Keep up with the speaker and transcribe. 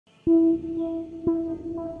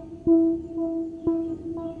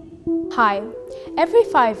Hi. Every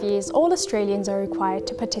 5 years, all Australians are required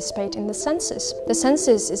to participate in the census. The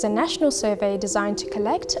census is a national survey designed to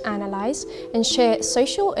collect, analyse and share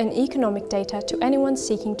social and economic data to anyone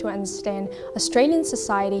seeking to understand Australian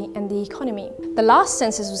society and the economy. The last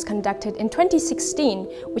census was conducted in 2016,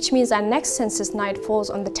 which means our next census night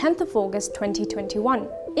falls on the 10th of August 2021.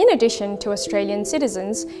 In addition to Australian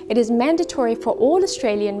citizens, it is mandatory for all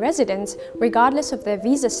Australian residents, regardless of their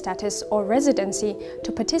visa status or residency,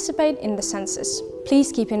 to participate in the census.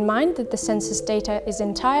 Please keep in mind that the census data is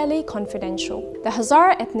entirely confidential. The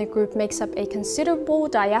Hazara ethnic group makes up a considerable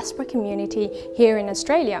diaspora community here in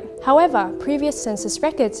Australia. However, previous census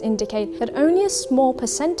records indicate that only a small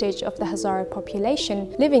percentage of the Hazara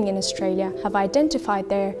population living in Australia have identified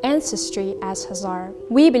their ancestry as Hazara.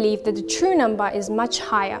 We believe that the true number is much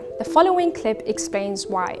higher. The following clip explains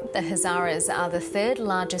why. The Hazaras are the third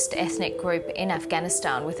largest ethnic group in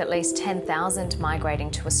Afghanistan, with at least 10,000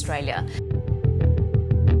 migrating to Australia.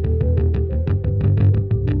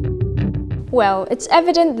 Well, it's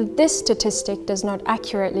evident that this statistic does not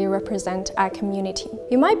accurately represent our community.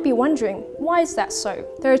 You might be wondering, why is that so?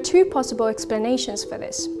 There are two possible explanations for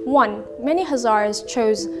this. One, many Hazaras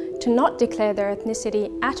chose to not declare their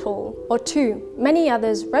ethnicity at all. Or two, many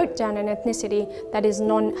others wrote down an ethnicity that is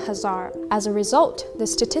non-Hazara. As a result, the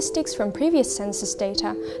statistics from previous census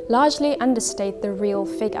data largely understate the real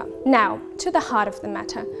figure. Now, to the heart of the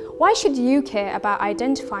matter, why should you care about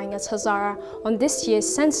identifying as Hazara on this year's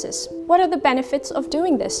census? What are the benefits of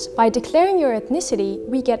doing this? By declaring your ethnicity,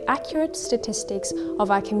 we get accurate statistics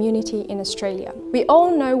of our community in Australia. We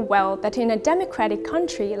all know well that in a democratic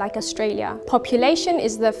country like Australia, population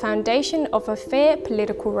is the foundation of a fair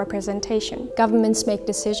political representation. Governments make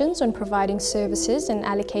decisions on providing services and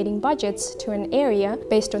allocating budgets to an area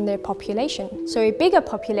based on their population. So a bigger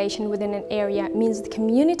population within an area means the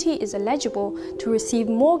community is eligible to receive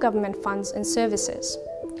more government funds and services.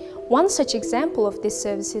 One such example of these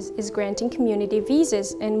services is granting community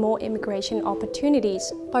visas and more immigration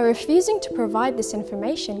opportunities. By refusing to provide this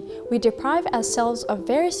information, we deprive ourselves of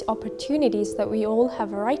various opportunities that we all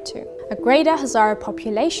have a right to. A greater Hazara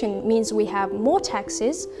population means we have more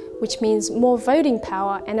taxes, which means more voting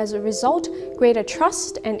power, and as a result, greater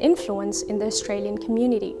trust and influence in the Australian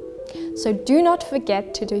community. So do not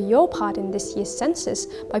forget to do your part in this year's census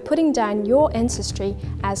by putting down your ancestry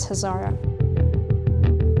as Hazara.